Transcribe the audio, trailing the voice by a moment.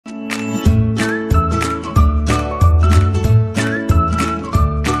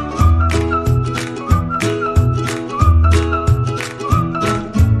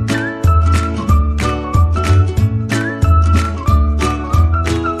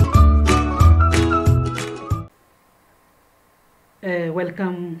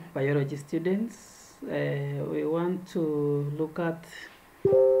Welcome, biology students. We want to look at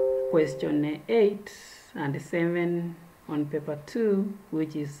question 8 and 7 on paper 2,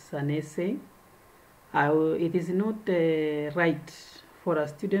 which is an essay. It is not right for a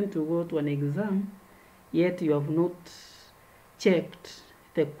student to go to an exam, yet you have not checked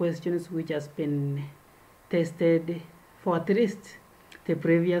the questions which has been tested for at least the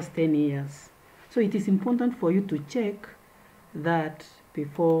previous 10 years. So it is important for you to check that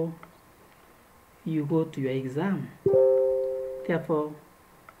before you go to your exam. Therefore,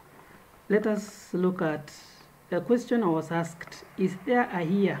 let us look at the question I was asked. Is there a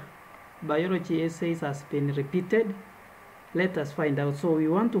year biology essays has been repeated? Let us find out. So we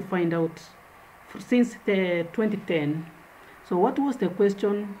want to find out since the 2010. So what was the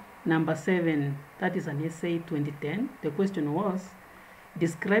question number 7? That is an essay 2010. The question was,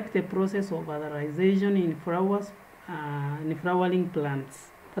 describe the process of otherization in flowers in flowering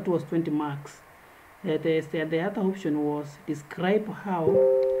plants. That was 20 marks. The other option was, describe how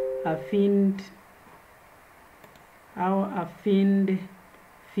a finned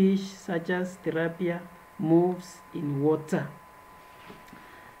fish such as tilapia moves in water.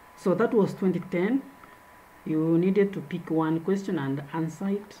 So that was 2010. You needed to pick one question and answer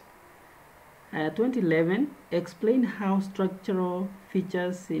it. 2011, explain how structural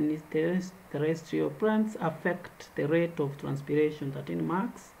features in terrestrial plants affect the rate of transpiration, 13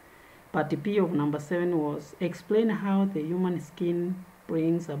 marks. Part B of number 7 was, explain how the human skin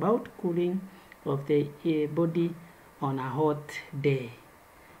brings about cooling of the body on a hot day.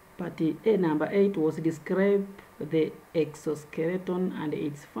 Part A, number 8 was, describe the exoskeleton and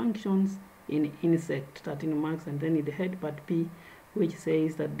its functions in insect, 13 marks. And then it had part B, which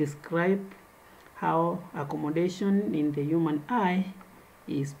says that describe how accommodation in the human eye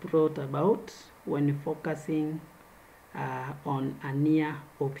is brought about when focusing on a near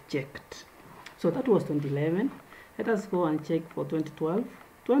object. So that was 2011. Let us go and check for 2012.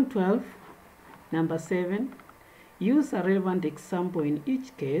 2012, number 7, use a relevant example in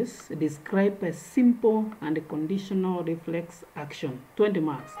each case. Describe a simple and conditional reflex action, 20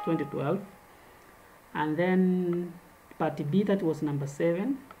 marks, 2012. And then part B, that was number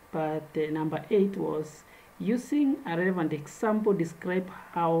 7. But number 8 was, using a relevant example, describe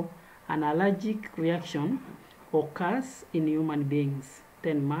how an allergic reaction occurs in human beings,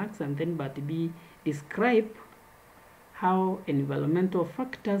 10 marks. And then part B, describe how environmental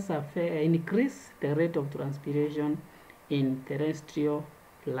factors increase the rate of transpiration in terrestrial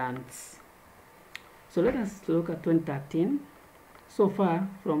plants. So let us look at 2013. So far,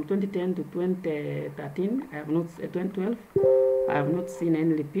 from 2010 to 2013, 2012, I have not seen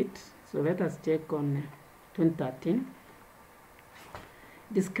any repeat. So let us check on 2013.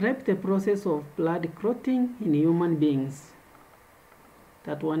 Describe the process of blood clotting in human beings.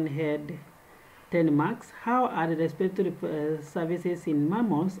 That one had 10 marks. How are the respiratory services in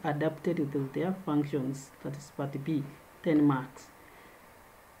mammals adapted to their functions? That is part B, 10 marks.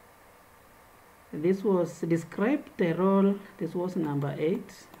 This was, describe the role, this was number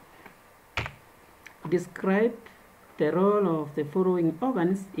 8. Describe the role of the following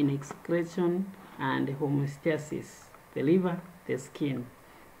organs in excretion and homeostasis: the liver, the skin,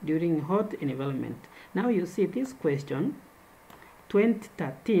 during hot environment. Now you see this question,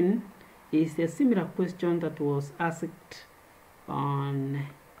 2013, is a similar question that was asked on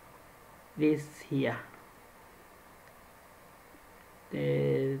this here.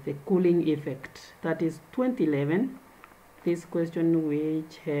 The cooling effect. That is 2011. This question,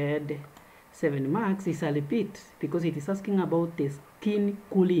 which had 7 marks, is a repeat because it is asking about the skin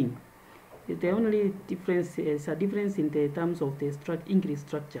cooling. The only difference is a difference in the terms of the increased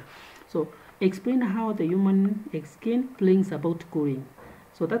structure. So explain how the human skin brings about cooling.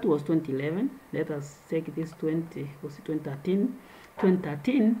 So that was 2011. Let us take this 2013.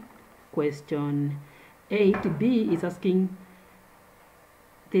 2013 question 8B is asking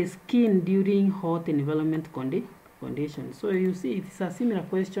the skin during hot environment conditions. So you see it's a similar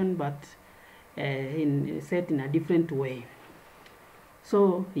question, but set in a different way.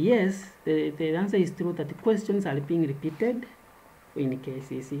 So yes, the answer is true that the questions are being repeated in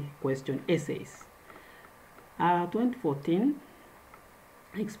KCSE question essays. 2014,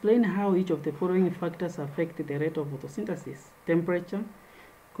 explain how each of the following factors affect the rate of photosynthesis: temperature,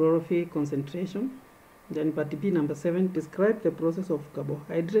 chlorophyll concentration. Then part B, number 7, describe the process of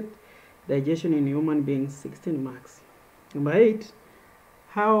carbohydrate digestion in human beings, 16 marks. Number 8,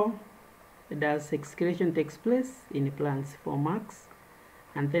 how does excretion takes place in plants, 4 marks.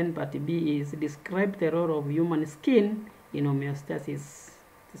 And then part B is, describe the role of human skin in homeostasis,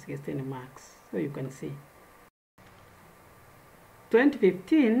 16 marks. So you can see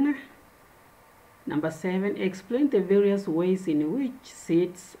 2015, number 7, explain the various ways in which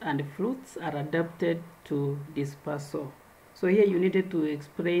seeds and fruits are adapted to dispersal. So here you needed to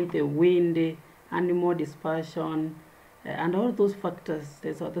explain the wind, animal dispersion, and all those factors.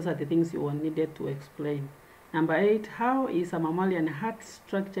 Those are the things you needed to explain. Number 8, how is a mammalian heart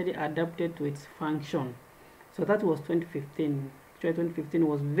structurally adapted to its function? So that was 2015. Actually, 2015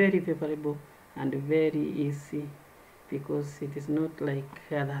 was very favorable and very easy because it is not like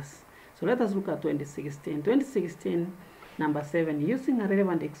others. So let us look at 2016. 2016, number 7, using a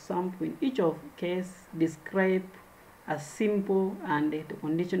relevant example in each of case, describe a simple and a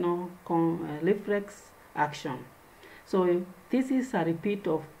conditional reflex action. So this is a repeat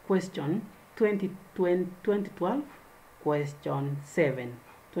of question 2012, question 7.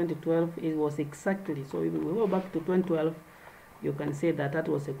 2012, it was exactly, so if we go back to 2012, you can say that that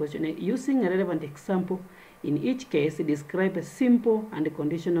was a question. Using a relevant example, in each case, describe a simple and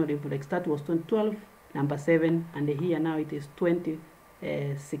conditional reflex. That was 2012, number 7, and here now it is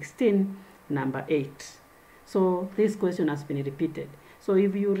 2016, number 8. So this question has been repeated. So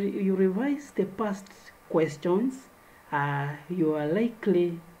if you revise the past questions, you are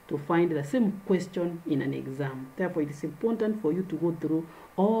likely to find the same question in an exam. Therefore, it is important for you to go through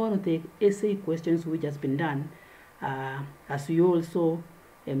all the essay questions which has been done, as you also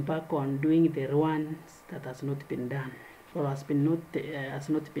embark on doing the ones that has not been done or has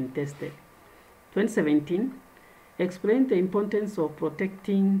not been tested. 2017, explain the importance of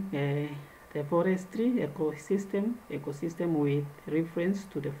protecting the forestry ecosystem with reference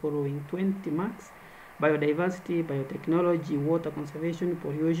to the following. 20 marks: biodiversity, biotechnology, water conservation,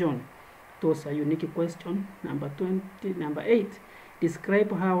 pollution. Those are unique questions. Number 8,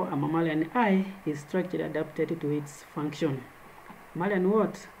 describe how a mammalian eye is structurally adapted to its function. Mammalian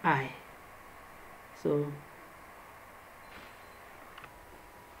what? Eye. So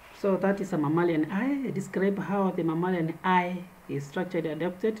that is a mammalian eye. Describe how the mammalian eye is structurally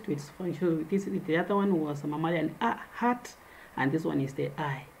adapted to its function. The other one was a mammalian heart, and this one is the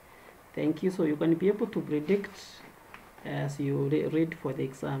eye. Thank you. So you can be able to predict as you read for the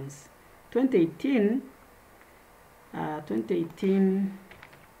exams. 2018,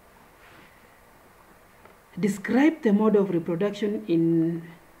 describe the mode of reproduction in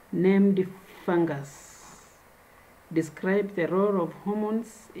named fungus. Describe the role of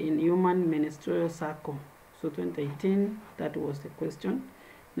hormones in human menstrual cycle. So 2018, that was the question.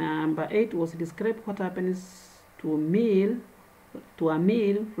 Number 8 was describe what happens to a meal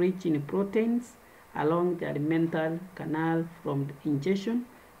rich in proteins along the alimental canal from ingestion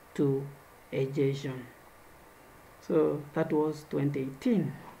to egestion. So that was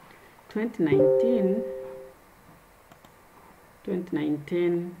 2018.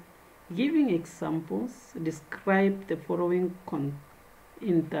 2019, giving examples, describe the following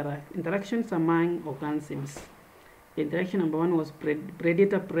interactions among organisms. The interaction number 1 was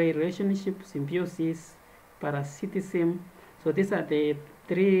predator-prey relationship, symbiosis, parasitism. So these are the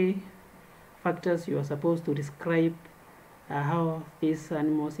 3 factors you are supposed to describe how these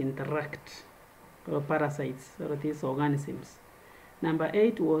animals interact, or parasites, or these organisms. Number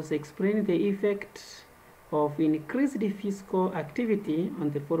 8 was explain the effect of increased physical activity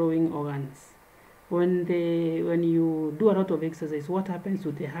on the following organs. When you do a lot of exercise, what happens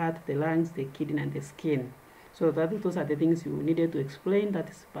to the heart, the lungs, the kidney, and the skin? So those are the things you needed to explain. That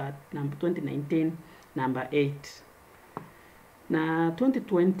is part number 2019, number 8. Now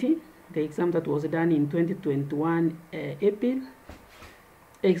 2020, the exam that was done in 2021 April,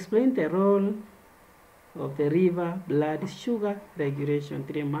 explain the role of the liver blood sugar regulation,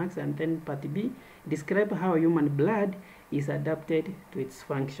 3 marks. And then part B, describe how human blood is adapted to its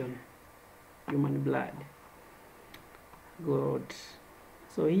function. Human blood. Good.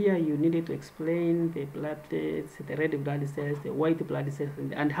 So here you needed to explain the platelets, the red blood cells, the white blood cells,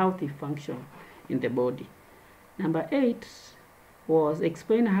 and how they function in the body. Number 8 was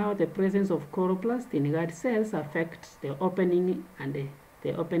explain how the presence of chloroplast in gut cells affects the opening and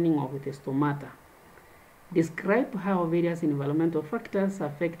the opening of the stomata. Describe how various environmental factors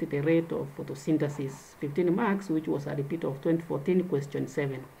affect the rate of photosynthesis. 15 marks, which was a repeat of 2014 question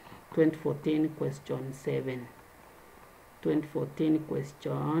 7. 2014 question 7. 2014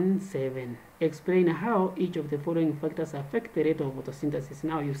 question 7. Explain how each of the following factors affect the rate of photosynthesis.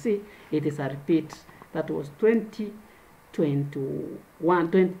 Now you see it is a repeat. That was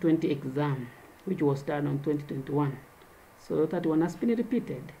 2020 exam, which was done on 2021. So that one has been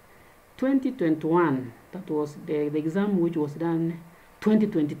repeated. 2021, that was the exam which was done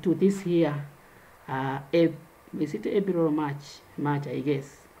 2022, this year, is it April or March, I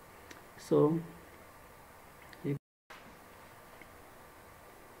guess. So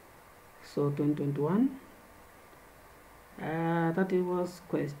So 2021, that it was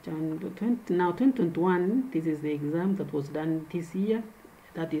question 20. Now 2021, this is the exam that was done this year.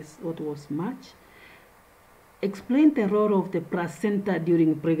 That is what was March. Explain the role of the placenta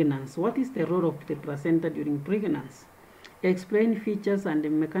during pregnancy. What is the role of the placenta during pregnancy? Explain features and the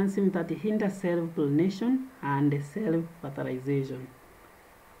mechanism that hinder self-pollination and self-fertilization.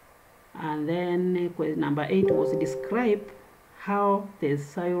 And then number 8 was describe how the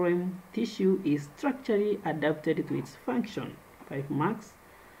xylem tissue is structurally adapted to its function, 5 marks.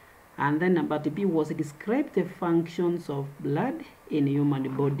 And then number B was describe the functions of blood in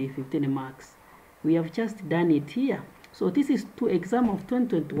human body, 15 marks. We have just done it here. So this is two exam of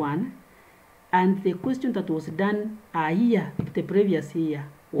 2021, and the question that was done a year, the previous year,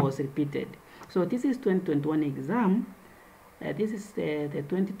 was repeated. So this is 2021 exam. This is the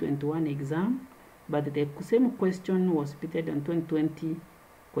 2021 exam, but the same question was repeated on 2020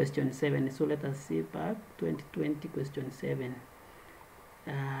 question 7. So let us see back 2020 question 7.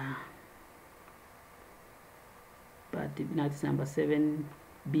 But now it's number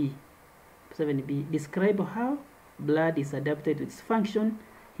 7B. 7B. Describe how blood is adapted to its function.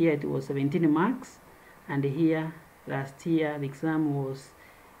 Here it was 17 marks, and here last year the exam was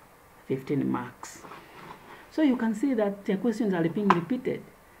 15 marks. So you can see that the questions are being repeated.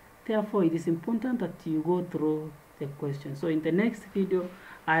 Therefore, it is important that you go through the questions. So in the next video,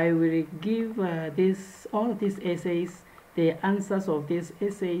 I will give all these essays, the answers of these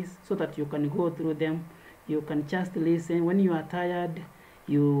essays, so that you can go through them. You can just listen. When you are tired,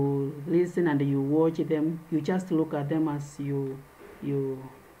 you listen and you watch them. You just look at them as you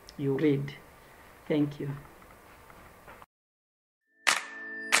read. Thank you.